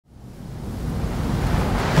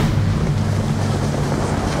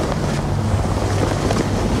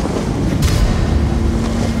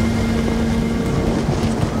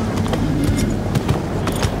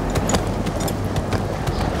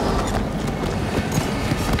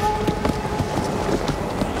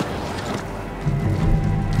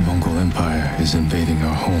is invading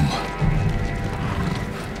our home.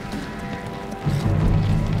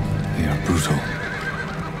 They are brutal,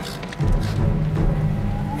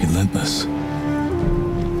 relentless,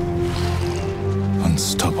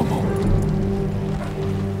 unstoppable.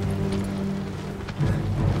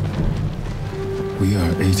 We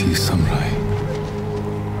are 80 samurai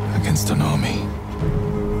against an army,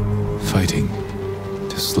 fighting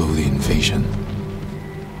to slow the invasion.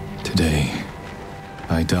 Today,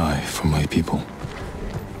 I die for my people.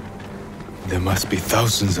 There must be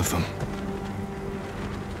thousands of them.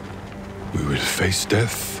 We will face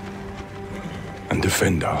death and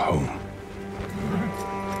defend our home.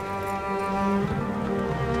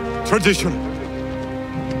 Tradition,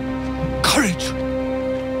 courage,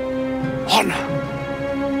 honor.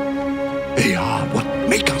 They are what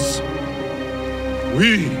make us.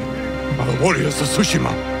 We are the warriors of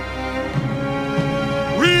Tsushima.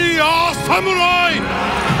 We are samurai!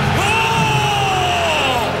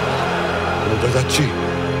 Obadachi,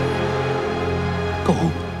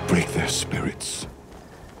 go break their spirits.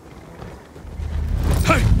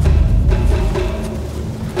 Hey!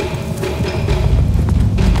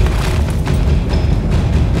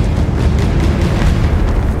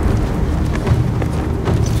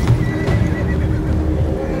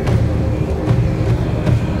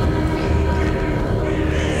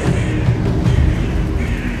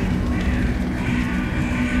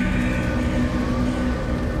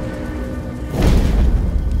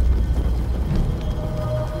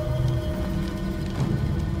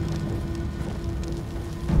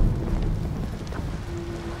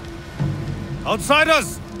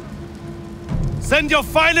 Outsiders! Send your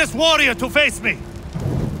finest warrior to face me!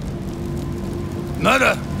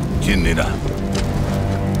 Nada, Jinnida.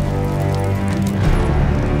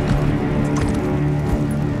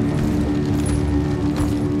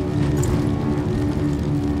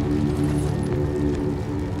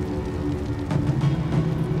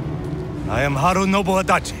 I am Harunobu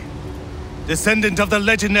Adachi, descendant of the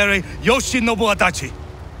legendary Yoshinobu Adachi.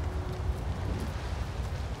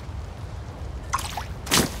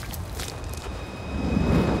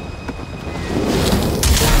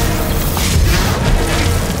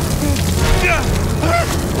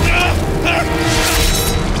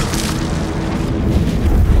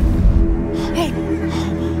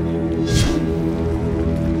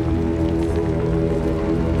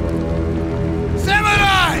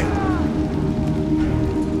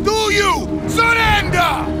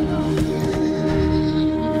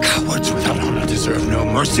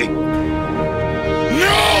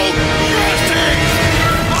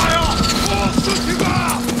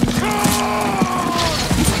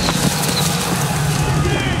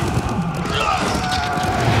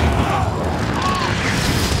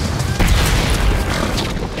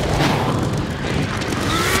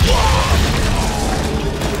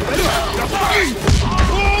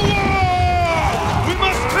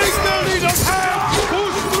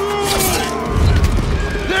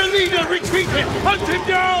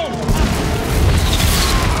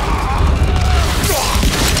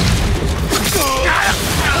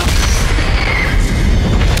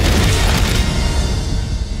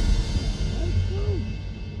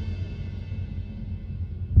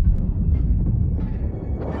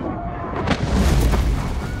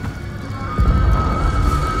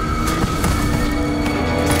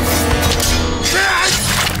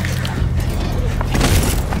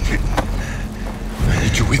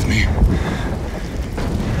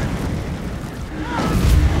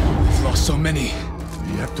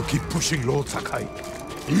 Lord Sakai,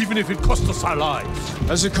 even if it costs us our lives.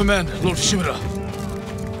 As you command, Lord Shimura.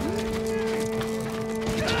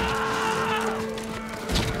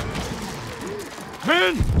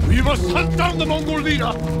 Men, we must hunt down the Mongol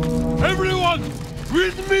leader. Everyone,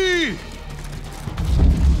 with me!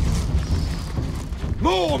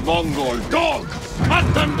 More Mongol dogs!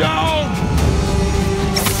 Hunt them down!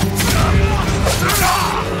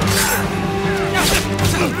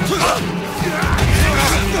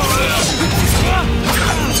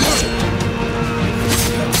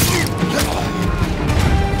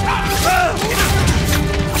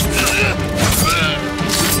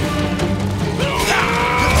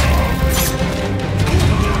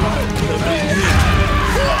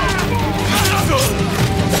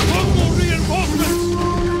 Mongol reinforcements!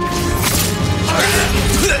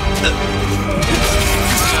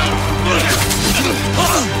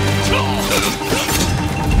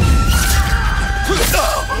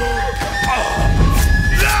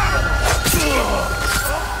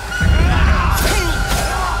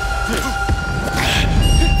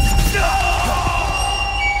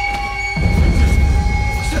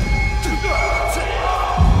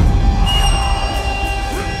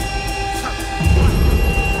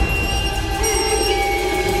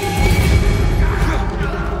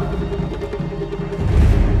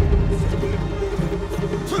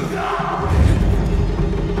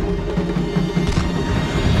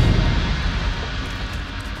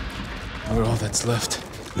 what's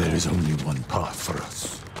left? There is only one path for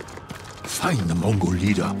us. Find the Mongol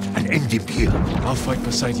leader and end him here. I'll fight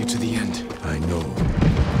beside you to the end. I know.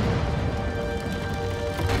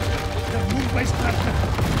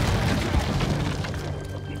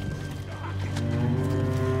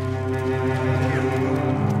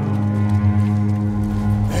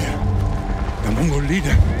 There. The Mongol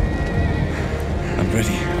leader. I'm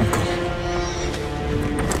ready, Uncle.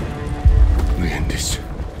 We end this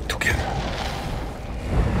together.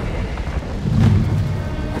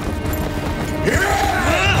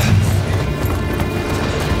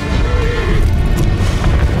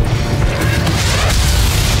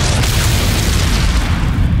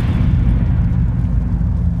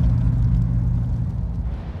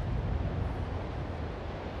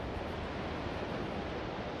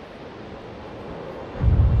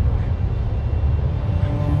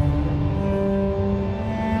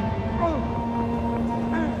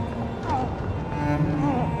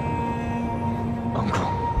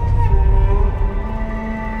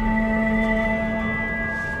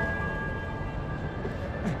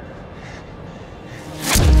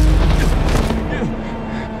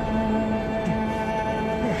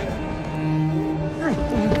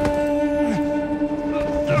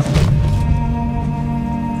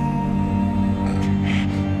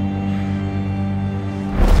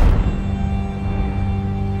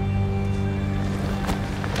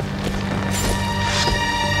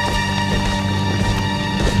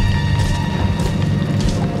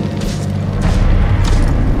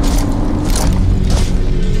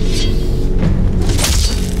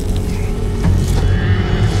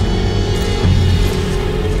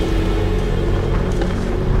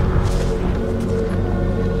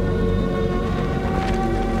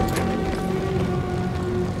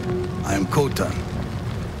 Khotun,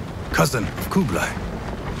 cousin of Kublai,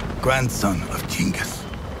 grandson of Genghis.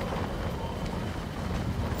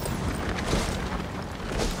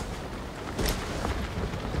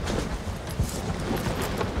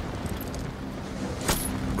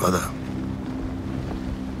 Brother,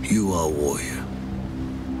 you are a warrior.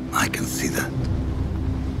 I can see that.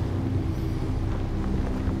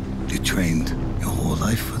 You trained your whole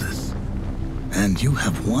life for this. And you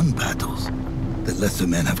have won battles that lesser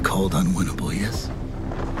men have called unwinnable, yes?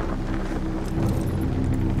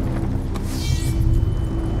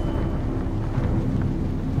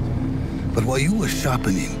 But while you were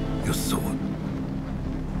sharpening your sword,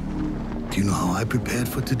 do you know how I prepared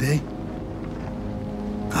for today?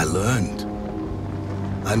 I learned.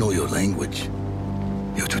 I know your language,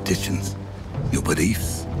 your traditions, your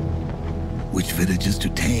beliefs, which villages to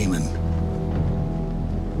tame and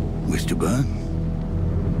which to burn.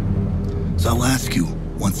 So I'll ask you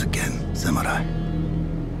once again, Samurai,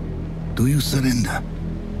 do you surrender?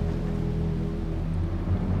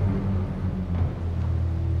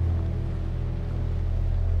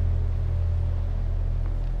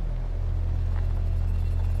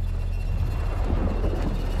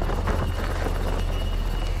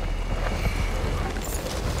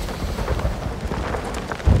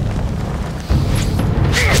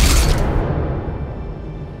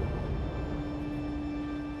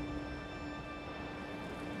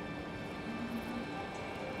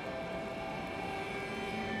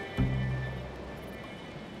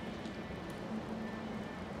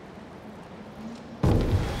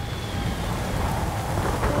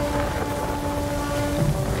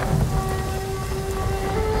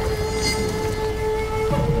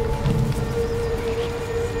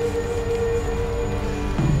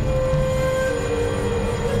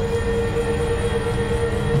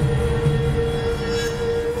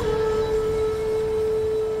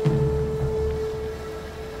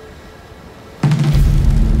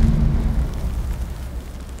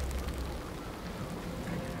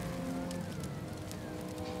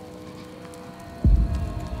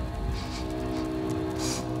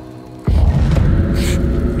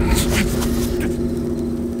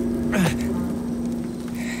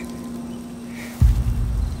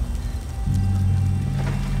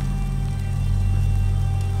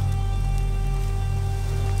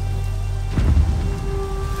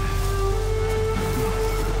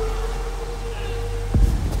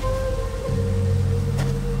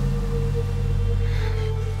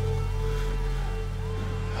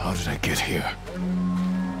 How did I get here?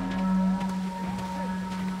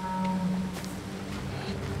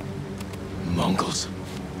 Mongols.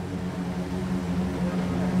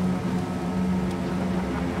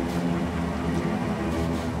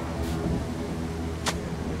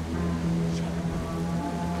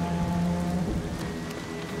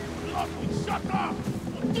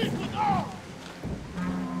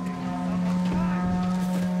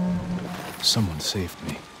 Someone saved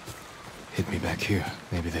me. Hid me back here.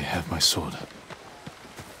 Maybe they have my sword.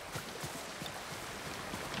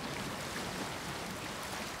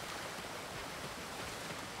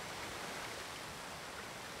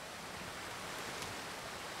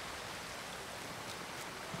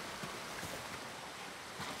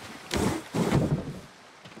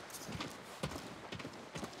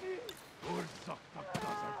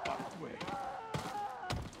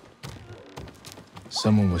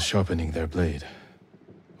 Someone was sharpening their blade.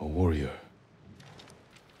 A warrior.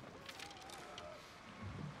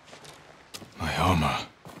 My armor.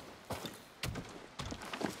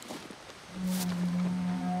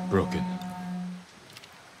 Broken.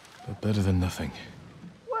 But better than nothing.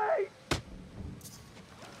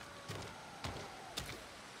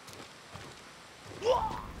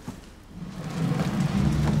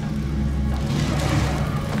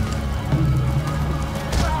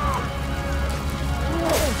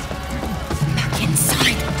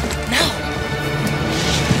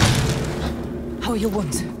 How are your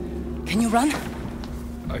wounds? Can you run?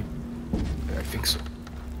 I think so.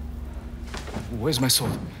 Where's my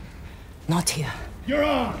sword? Not here. You're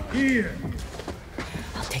on! Here!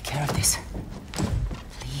 I'll take care of this.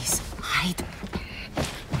 Please, hide.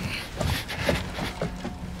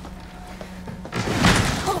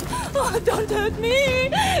 Oh, don't hurt me!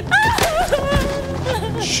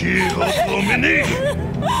 Shield Lumini!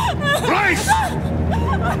 Right!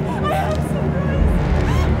 I am surprised.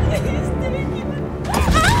 Please take it.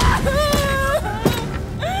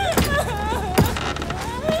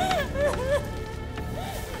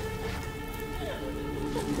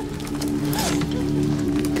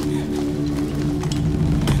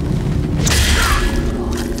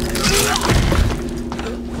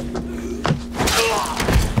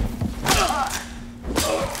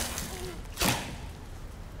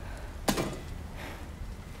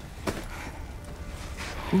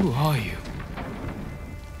 Who are you?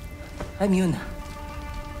 I'm Yuna.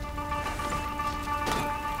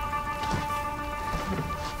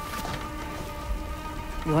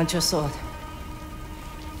 You want your sword?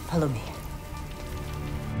 Follow me.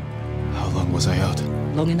 How long was I out?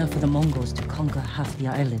 Long enough for the Mongols to conquer half the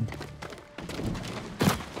island.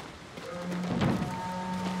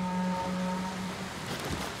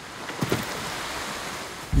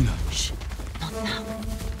 Yuna. Shh, not now.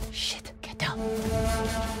 Shit, get down.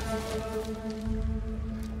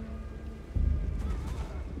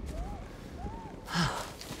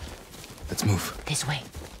 Let's move. This way.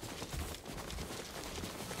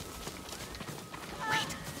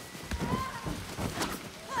 Wait.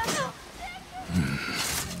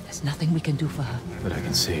 There's nothing we can do for her. But I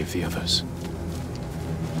can save the others.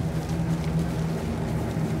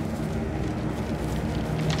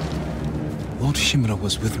 Lord Shimura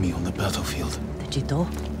was with me on the battlefield. The Jito?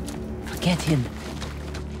 Forget him.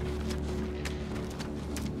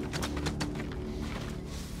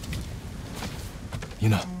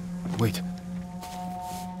 Yuna, wait.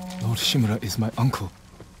 Lord Shimura is my uncle.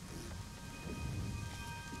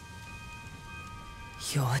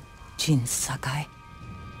 You're Jin Sakai?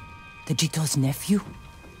 The Jito's nephew?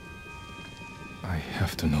 I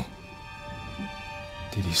have to know.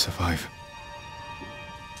 Did he survive?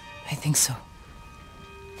 I think so.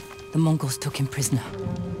 The Mongols took him prisoner.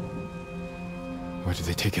 Where did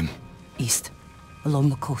they take him? East, along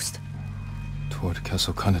the coast. Toward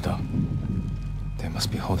Castle Kaneda. They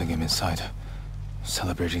must be holding him inside,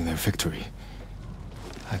 celebrating their victory.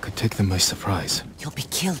 I could take them by surprise. You'll be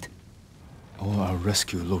killed. Or I'll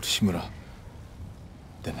rescue Lord Shimura.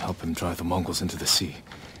 Then help him drive the Mongols into the sea.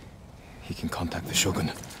 He can contact the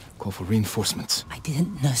Shogun, call for reinforcements. I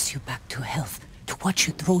didn't nurse you back to health to watch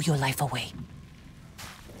you throw your life away.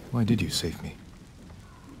 Why did you save me?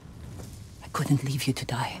 I couldn't leave you to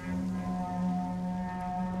die.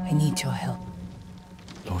 I need your help.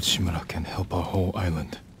 Lord Shimura can help our whole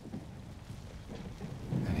island.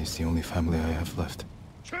 And he's the only family I have left.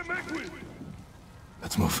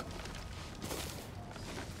 Let's move.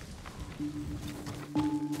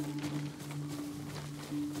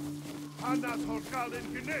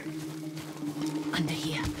 Under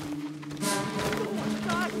here.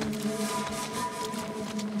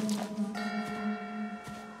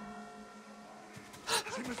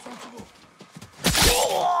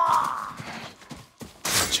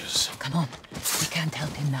 Come on, we can't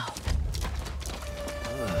help him now.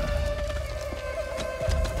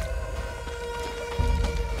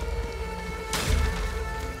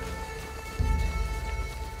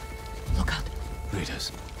 Look out.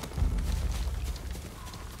 Raiders.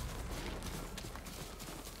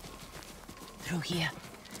 Through here.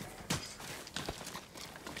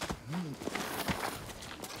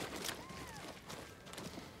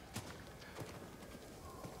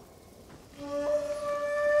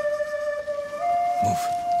 Move.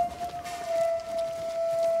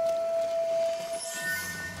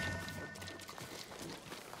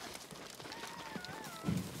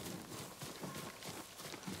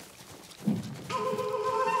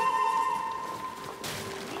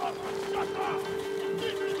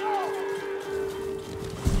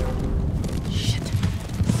 Shit.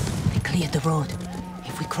 They cleared the road.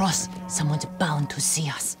 If we cross, someone's bound to see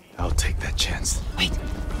us. I'll take that chance. Wait.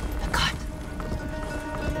 The cart.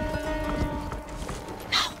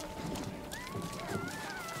 Now.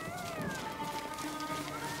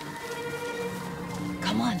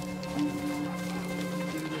 Come on.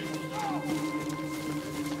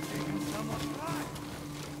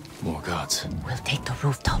 More guards. We'll take the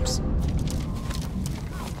rooftops.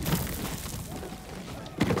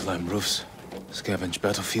 Climb roofs. Scavenge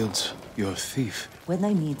battlefields. You're a thief. When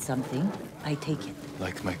I need something, I take it.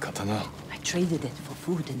 Like my katana. I traded it for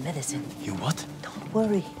food and medicine. You what? Don't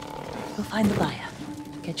worry. We'll find the buyer.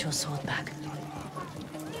 Get your sword back.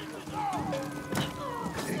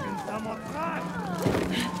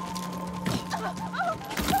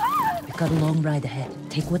 We've got a long ride ahead.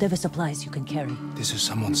 Take whatever supplies you can carry. This is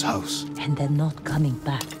someone's house. And they're not coming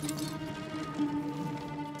back.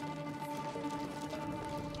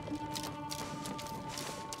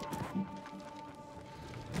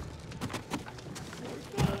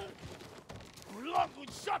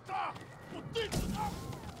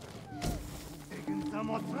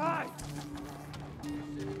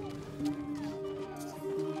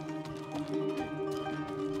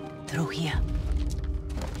 Through here.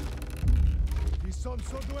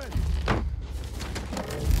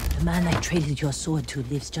 The man I traded your sword to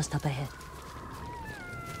lives just up ahead.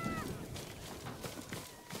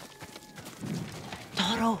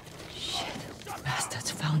 Toro! Shit.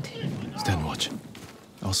 Bastards found him. Stand watch.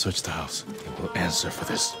 I'll search the house. It will answer for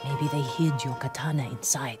this. Maybe they hid your katana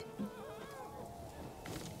inside.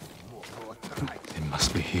 It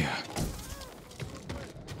must be here.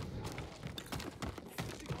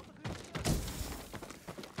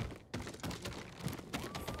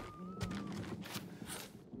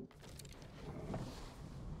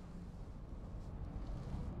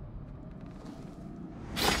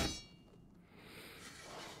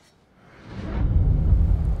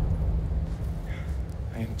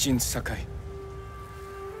 I am Jin Sakai,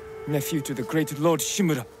 nephew to the great Lord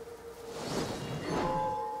Shimura.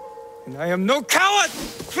 And I am no coward!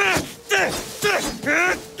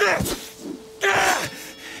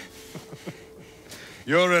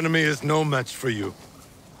 Your enemy is no match for you.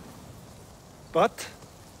 But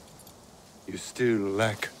you still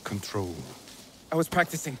lack control. I was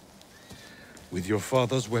practicing. With your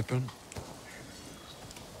father's weapon,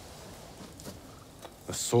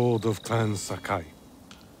 the sword of Clan Sakai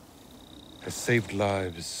has saved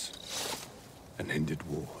lives and ended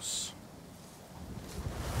wars.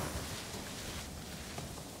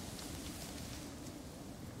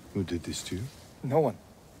 Who did this to you? No one.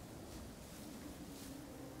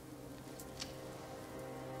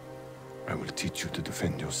 I will teach you to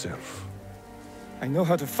defend yourself. I know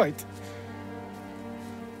how to fight.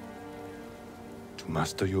 To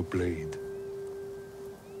master your blade,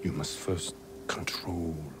 you must first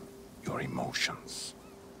control your emotions.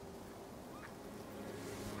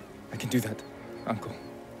 I can do that, Uncle.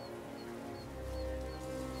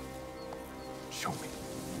 Show me.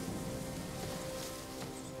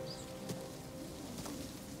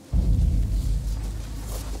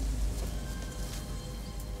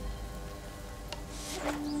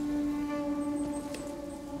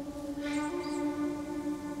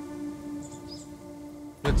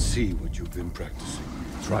 Let's see what you've been practicing.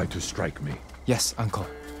 Try to strike me. Yes, Uncle.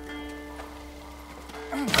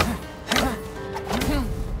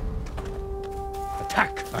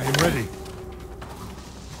 Attack! I am ready.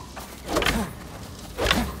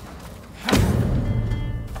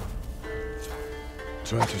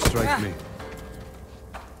 Try to strike me.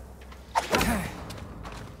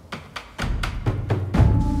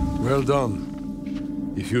 Well done.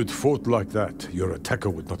 If you'd fought like that, your attacker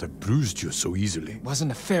would not have bruised you so easily. It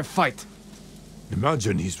wasn't a fair fight.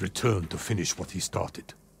 Imagine he's returned to finish what he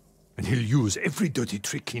started. And he'll use every dirty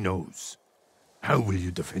trick he knows. How will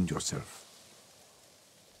you defend yourself?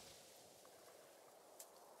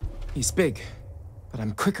 He's big, but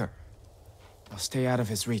I'm quicker. I'll stay out of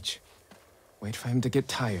his reach. Wait for him to get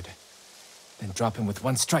tired. Then drop him with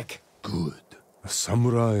one strike. Good. A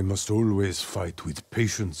samurai must always fight with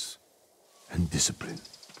patience and discipline,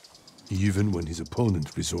 even when his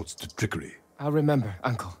opponent resorts to trickery. I'll remember,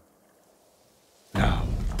 Uncle. Now,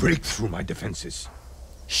 break through my defenses.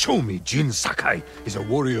 Show me Jin Sakai is a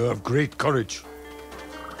warrior of great courage.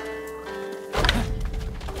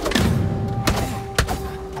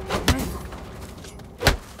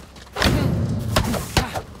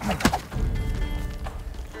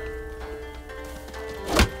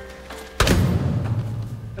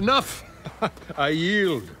 I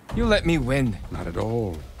yield. You let me win. Not at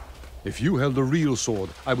all. If you held a real sword,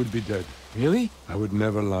 I would be dead. Really? I would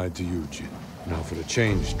never lie to you, Jin. Now for a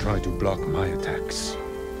change, try to block my attacks.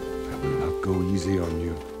 I will not go easy on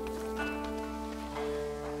you.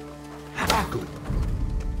 Good.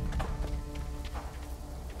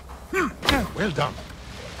 Well done.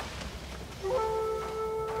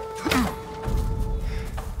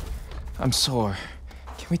 I'm sore.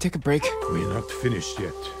 Can we take a break? We're not finished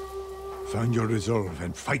yet. Find your resolve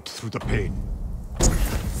and fight through the pain.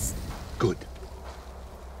 Good.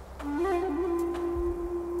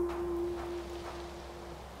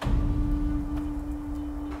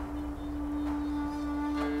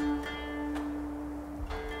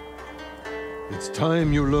 It's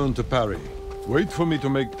time you learn to parry. Wait for me to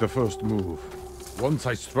make the first move. Once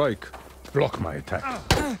I strike, block my attack.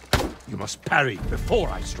 You must parry before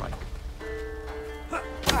I strike.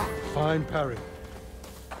 Fine parry.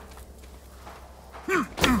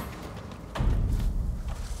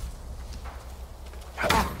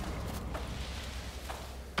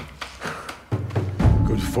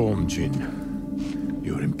 Good form, Jin.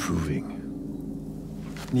 You're improving.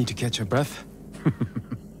 Need to catch your breath?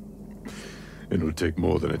 It'll take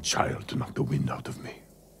more than a child to knock the wind out of me.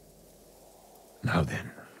 Now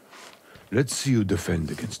then, let's see you defend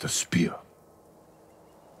against a spear.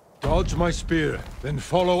 Dodge my spear, then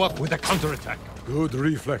follow up with a counterattack. Good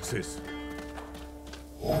reflexes.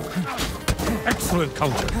 Excellent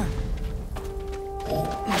counter.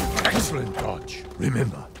 Excellent dodge.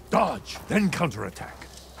 Remember, dodge, then counterattack.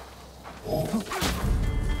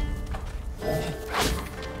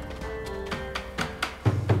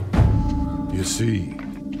 You see,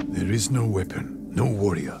 there is no weapon, no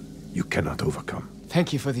warrior you cannot overcome.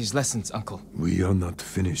 Thank you for these lessons, Uncle. We are not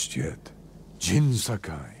finished yet. Jin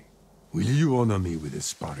Sakai, will you honor me with a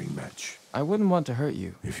sparring match? I wouldn't want to hurt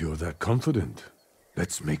you. If you're that confident,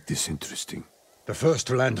 let's make this interesting. The first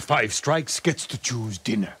to land 5 strikes gets to choose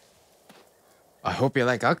dinner. I hope you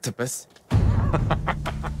like octopus.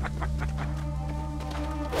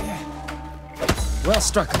 Well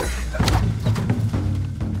struck.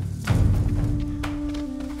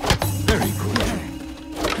 Very good.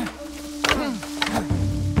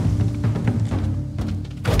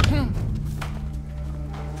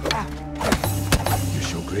 You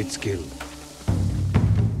show great skill.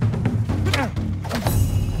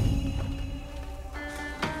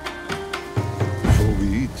 Before we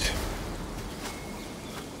eat,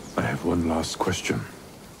 I have one last question.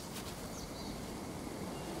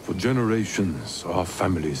 For generations, our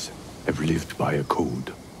families have lived by a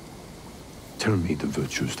code. Tell me the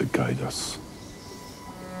virtues that guide us.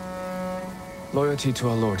 Loyalty to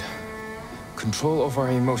our Lord. Control over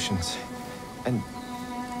our emotions. And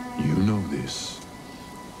You know this.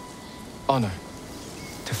 honor.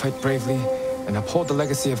 To fight bravely and uphold the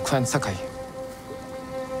legacy of Clan Sakai.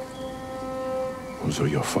 Those are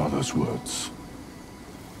your father's words.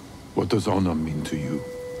 What does honor mean to you?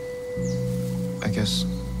 I guess...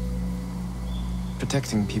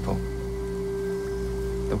 protecting people.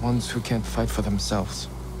 The ones who can't fight for themselves.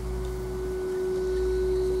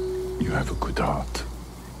 You have a good heart.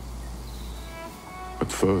 But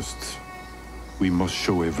first, we must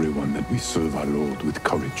show everyone that we serve our Lord with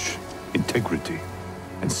courage, integrity,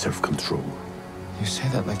 and self-control. You say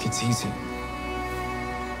that like it's easy.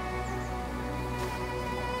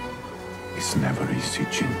 It's never easy,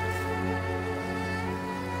 Jin.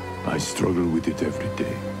 I struggle with it every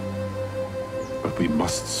day. But we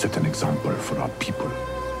must set an example for our people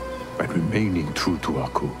by remaining true to our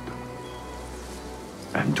code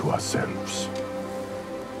and to ourselves.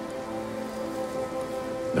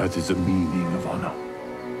 That is the meaning of honor.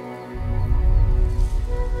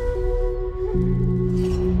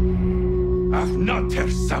 Ach, not Herr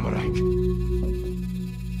Samurai!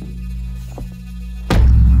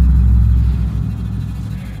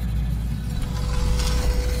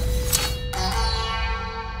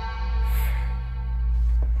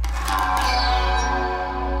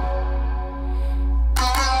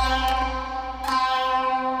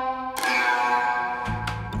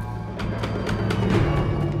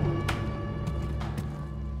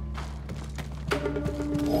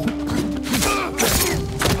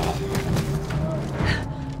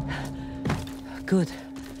 Good.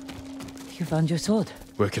 You found your sword.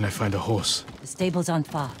 Where can I find a horse? The stables aren't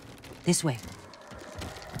far. This way.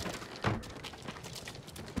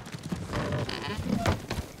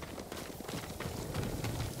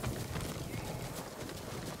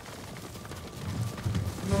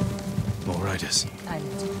 More riders.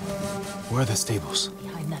 Silence. Where are the stables?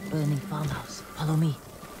 Behind that burning farmhouse. Follow me.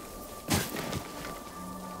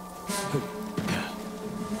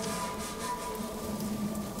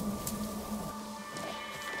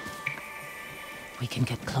 We can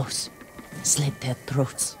get close, slit their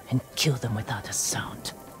throats, and kill them without a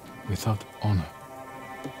sound. Without honor.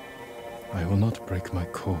 I will not break my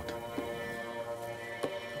code.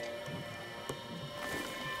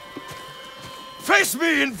 Face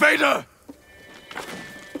me, invader!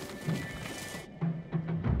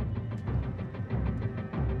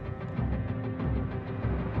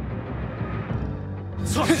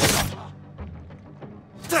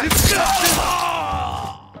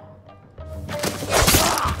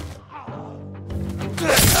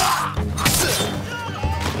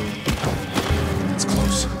 It's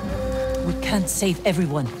close. We can't save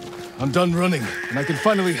everyone. I'm done running, and I can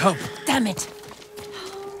finally help. Damn it!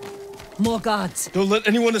 More guards. Don't let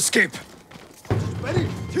anyone escape. Ready,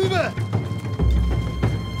 Tuba!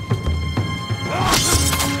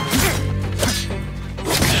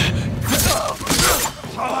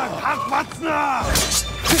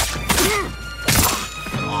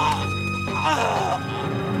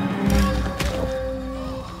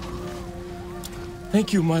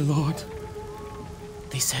 Thank you, my lord.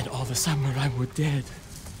 They said all the samurai were dead.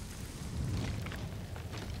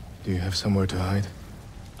 Do you have somewhere to hide?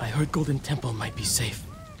 I heard Golden Temple might be safe.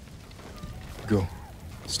 Go.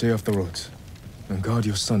 Stay off the roads. And guard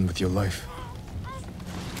your son with your life.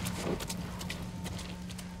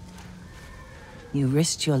 You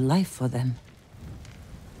risked your life for them.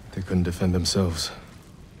 They couldn't defend themselves.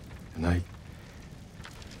 And I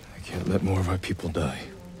can't let more of our people die.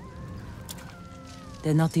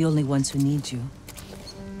 They're not the only ones who need you.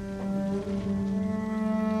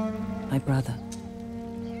 My brother.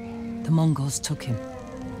 The Mongols took him.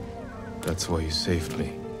 That's why you saved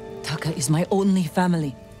me. Taka is my only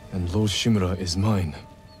family. And Lord Shimura is mine.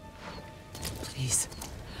 Please.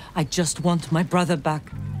 I just want my brother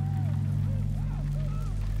back.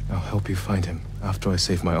 I'll help you find him after I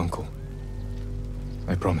save my uncle.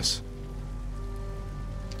 I promise.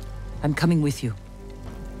 I'm coming with you.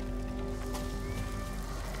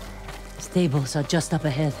 Stables are just up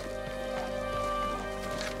ahead.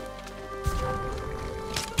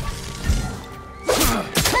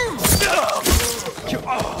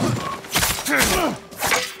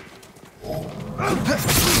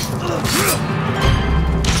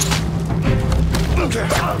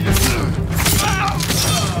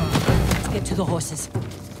 Let's get to the horses.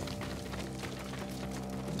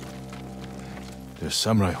 They're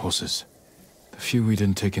samurai horses. The few we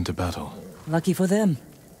didn't take into battle. Lucky for them.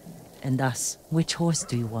 And us. Which horse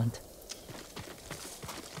do you want?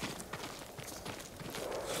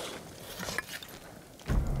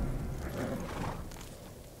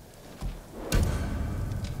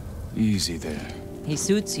 Easy there. He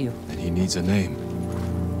suits you. And he needs a name.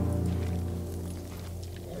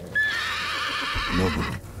 Noble,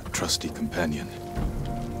 a trusty companion.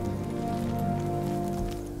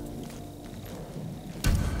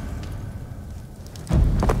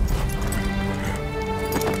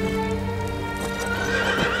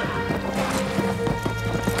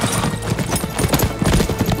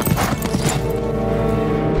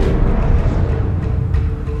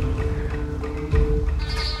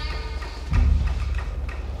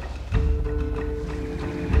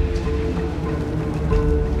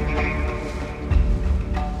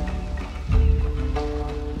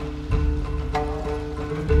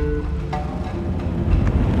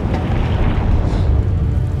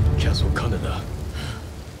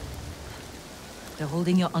 They're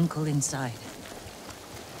holding your uncle inside.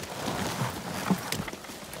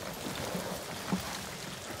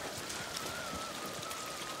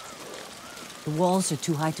 The walls are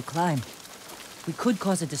too high to climb. We could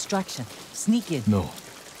cause a distraction. Sneak in. No.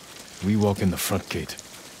 We walk in the front gate.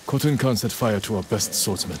 Khotun Khan set fire to our best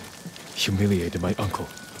swordsman. Humiliated my uncle.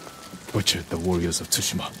 Butchered the warriors of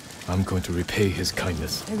Tsushima. I'm going to repay his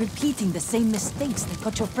kindness. They're repeating the same mistakes that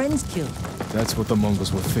got your friends killed. That's what the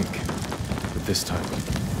Mongols will think. But this time,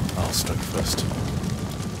 I'll strike first.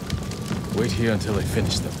 Wait here until I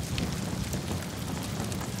finish them.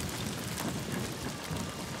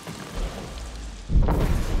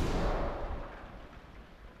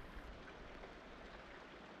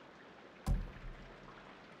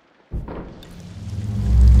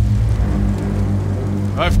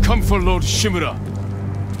 I've come for Lord Shimura.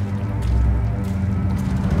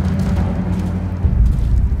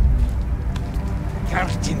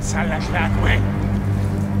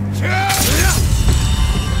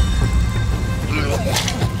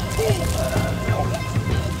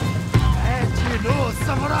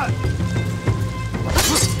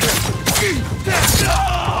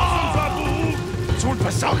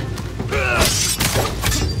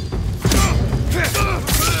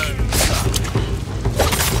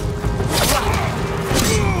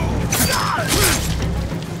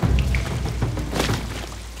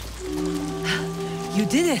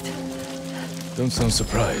 did it! Don't sound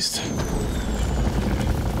surprised.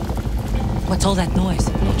 What's all that noise?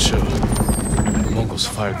 Not sure. The Mongols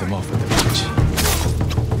fired them off at the village.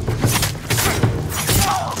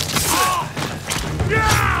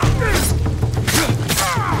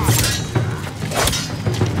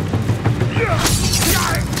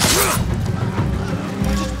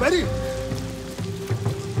 Ready?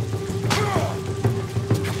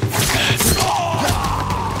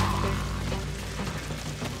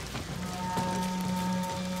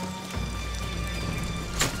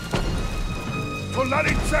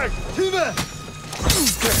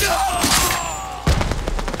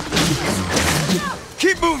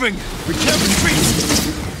 Keep moving! We can't retreat!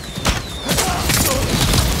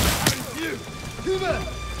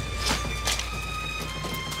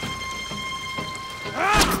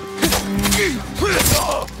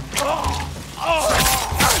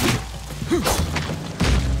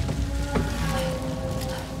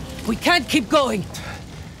 We can't keep going!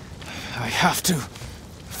 I have to.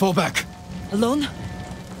 Fall back. Alone?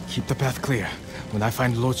 Keep the path clear. When I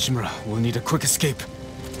find Lord Shimura, we'll need a quick escape.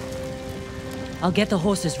 I'll get the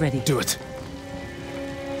horses ready. Do it.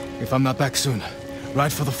 If I'm not back soon,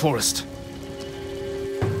 ride for the forest.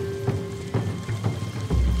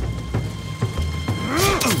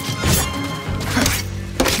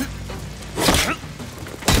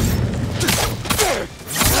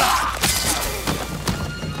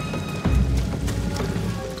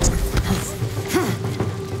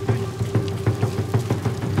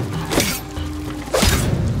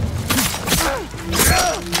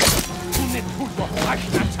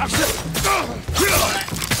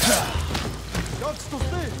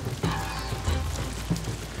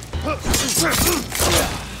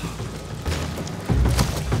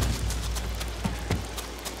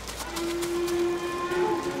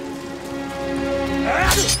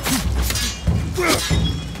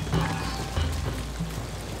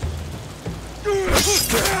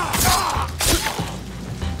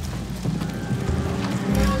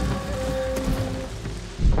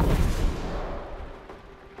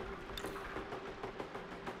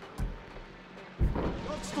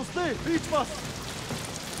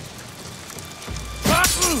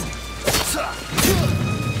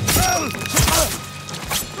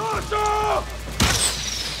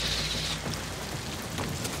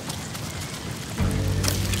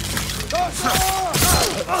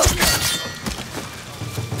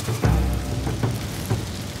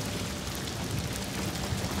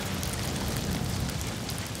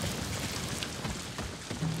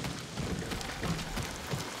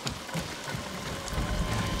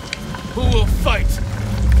 Who will fight?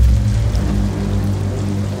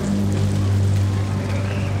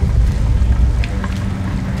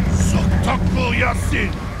 Soktakbu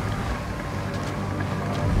Yasin!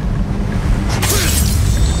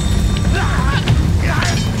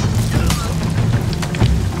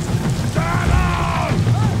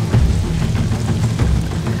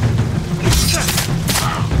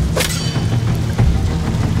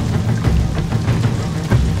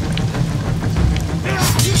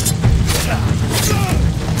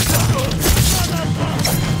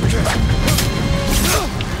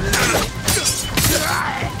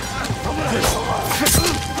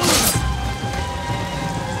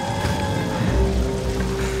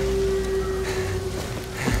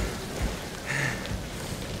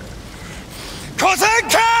 Khotun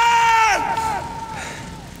Khan!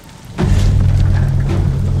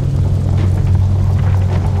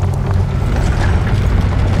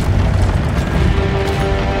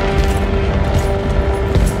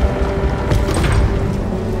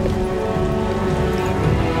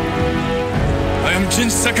 I am Jin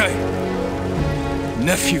Sakai,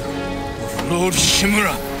 nephew of Lord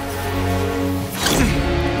Shimura.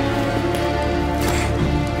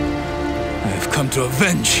 I have come to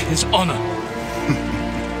avenge his honor.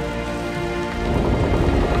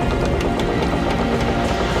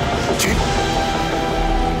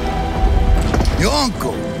 Your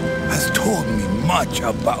uncle has told me much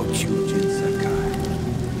about you, Jin Sakai.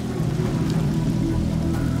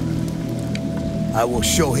 I will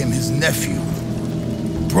show him his nephew,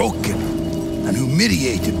 broken and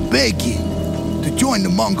humiliated, begging to join the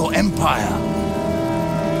Mongol Empire.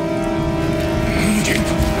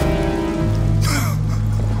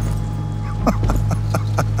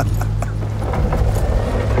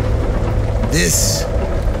 This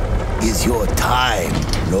is your time,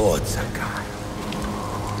 Lord Sakai.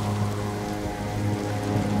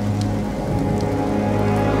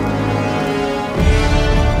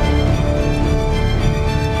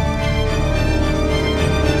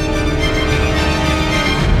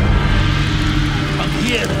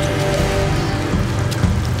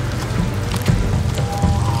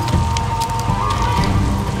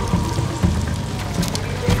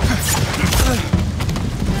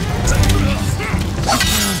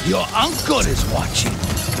 Your uncle is watching.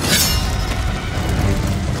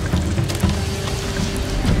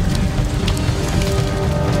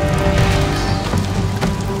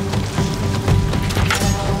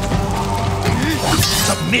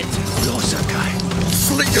 Submit, Jin Sakai.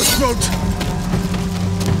 Slit your throat!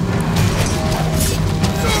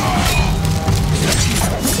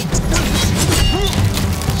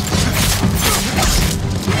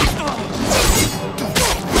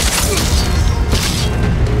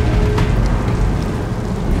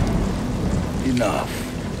 Enough.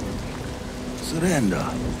 Surrender.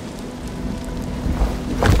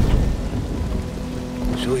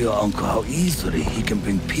 Show your uncle how easily he can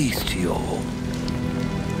bring peace to your home.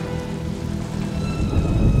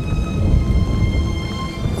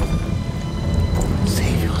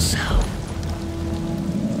 Save yourself.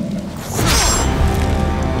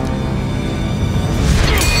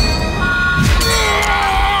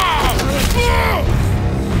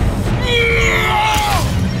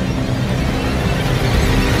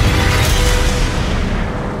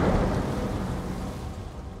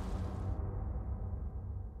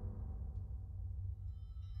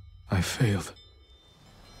 I failed.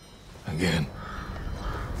 Again.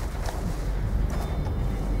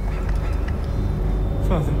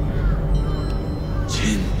 Father.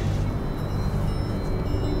 Jin.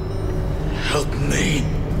 Help me.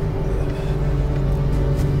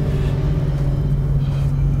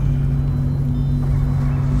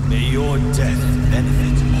 May your death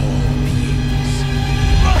benefit all beings.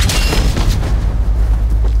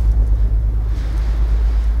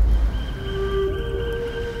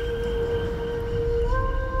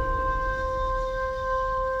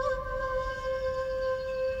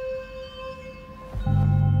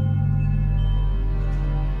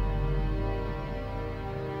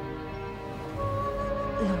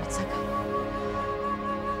 Lord Sakai.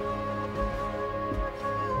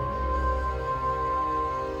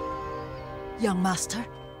 Young master,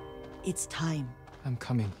 it's time. I'm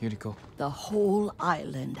coming, Yuriko. The whole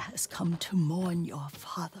island has come to mourn your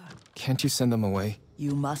father. Can't you send them away?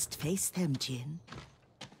 You must face them, Jin.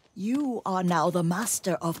 You are now the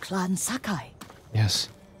master of Clan Sakai. Yes.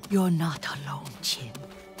 You're not alone, Jin.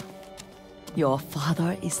 Your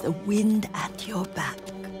father is the wind at your back.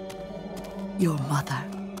 Your mother,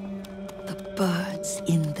 the birds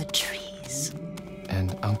in the trees.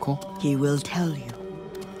 And Uncle? He will tell you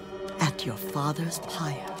at your father's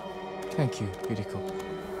pyre. Thank you, Yuriko.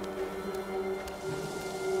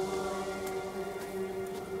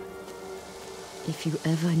 If you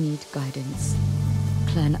ever need guidance,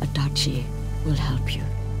 Clan Adachi will help you.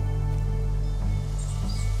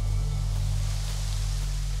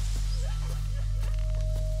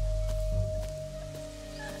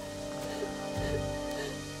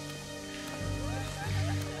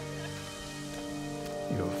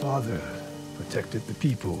 Your father protected the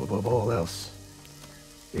people above all else.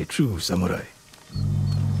 A true samurai.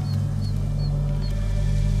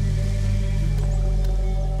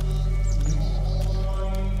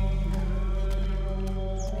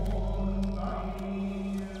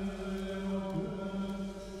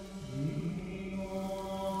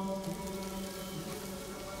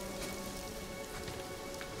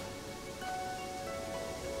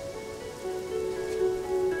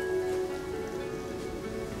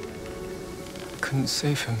 Couldn't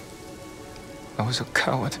save him. I was a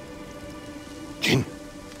coward. Jin,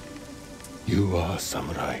 you are a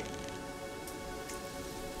samurai.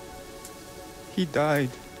 He died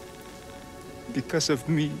because of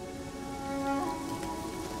me.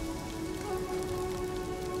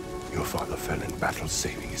 Your father fell in battle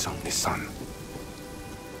saving his only son.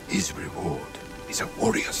 His reward is a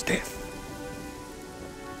warrior's death.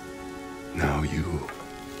 Now you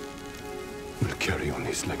will carry on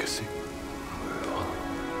his legacy.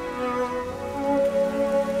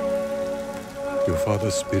 Your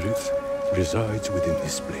father's spirit resides within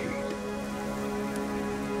this blade.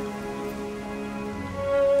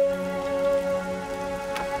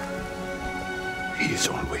 He is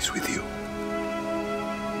always with you.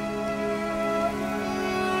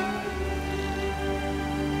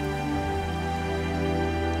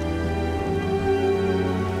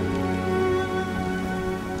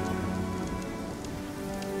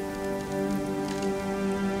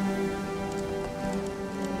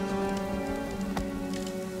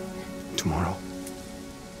 Tomorrow,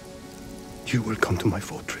 you will come to my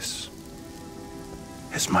fortress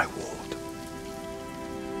as my ward.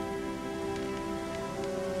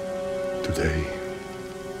 Today,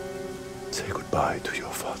 say goodbye to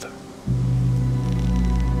your father.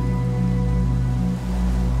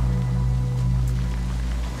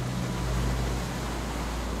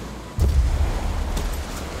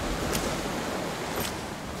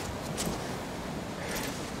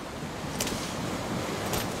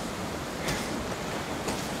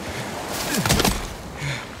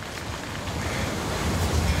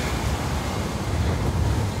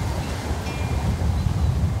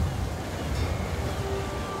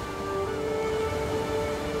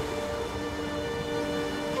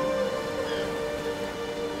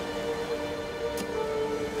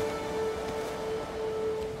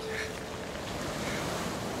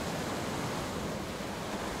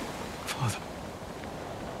 Father.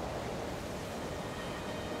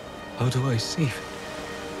 How do I save?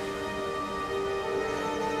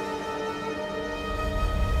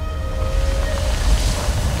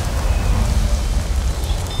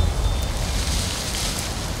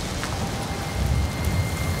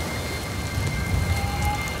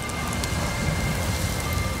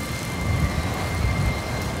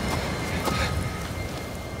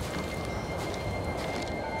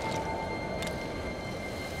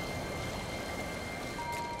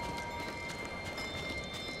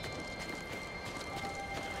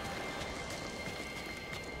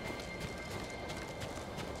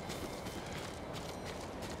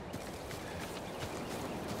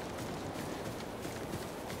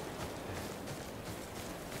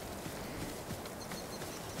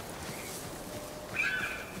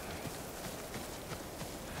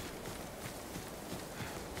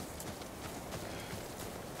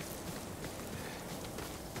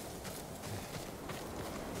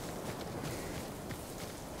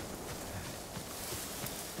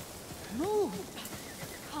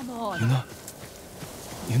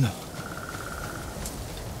 Yuna.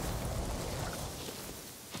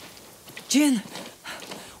 Jin!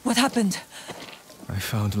 What happened? I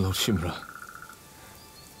found Lord Shimura.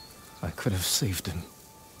 I could have saved him.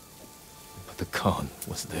 But the Khan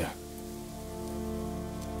was there.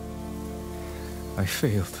 I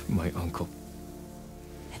failed my uncle.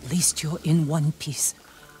 At least you're in one piece.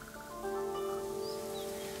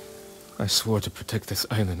 I swore to protect this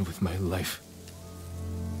island with my life.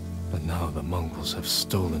 But now the Mongols have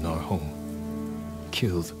stolen our home,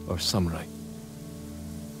 killed our samurai.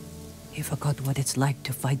 You forgot what it's like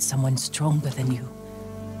to fight someone stronger than you.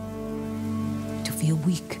 To feel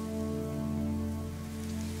weak.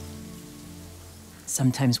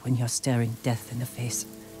 Sometimes when you're staring death in the face,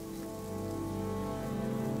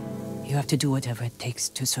 you have to do whatever it takes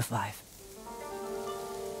to survive.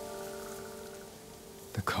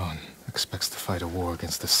 The Khan expects to fight a war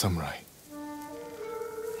against the samurai.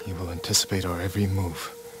 He will anticipate our every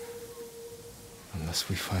move, unless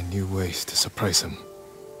we find new ways to surprise him.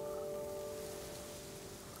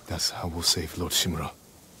 That's how we'll save Lord Shimura,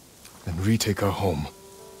 and retake our home.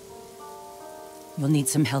 You'll need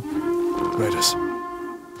some help. Raiders.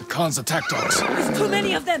 The Khan's attack dogs. There's too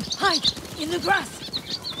many of them! Hide! In the grass!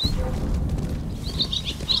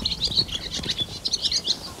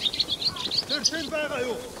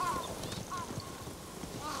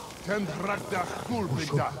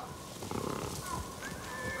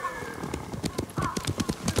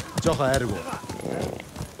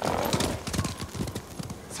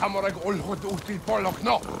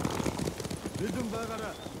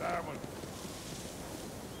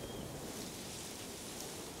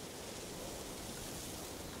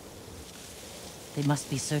 They must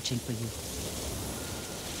be searching for you.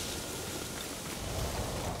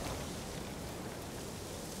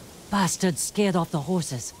 Bastards scared off the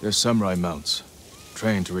horses. They're samurai mounts,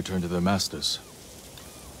 trained to return to their masters.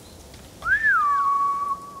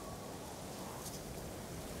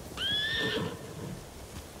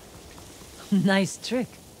 Nice trick.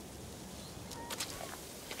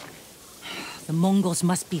 The Mongols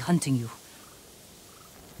must be hunting you.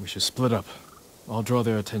 We should split up. I'll draw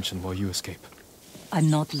their attention while you escape. I'm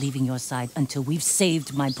not leaving your side until we've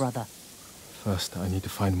saved my brother. First, I need to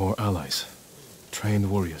find more allies. Trained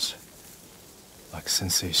warriors. Like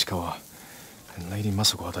Sensei Ishikawa and Lady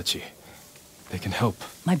Masako Adachi. They can help.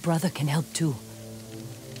 My brother can help too.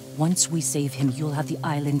 Once we save him, you'll have the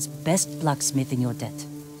island's best blacksmith in your debt.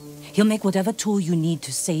 He'll make whatever tool you need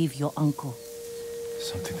to save your uncle.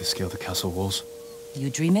 Something to scale the castle walls? You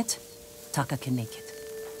dream it, Taka can make it.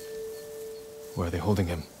 Where are they holding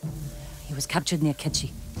him? He was captured near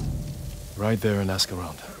Kechi. Ride there and ask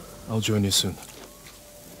around. I'll join you soon.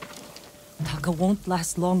 Taka won't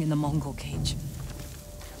last long in the Mongol cage.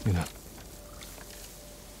 Yuna,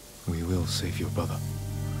 we will save your brother.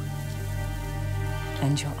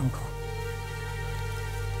 And your uncle.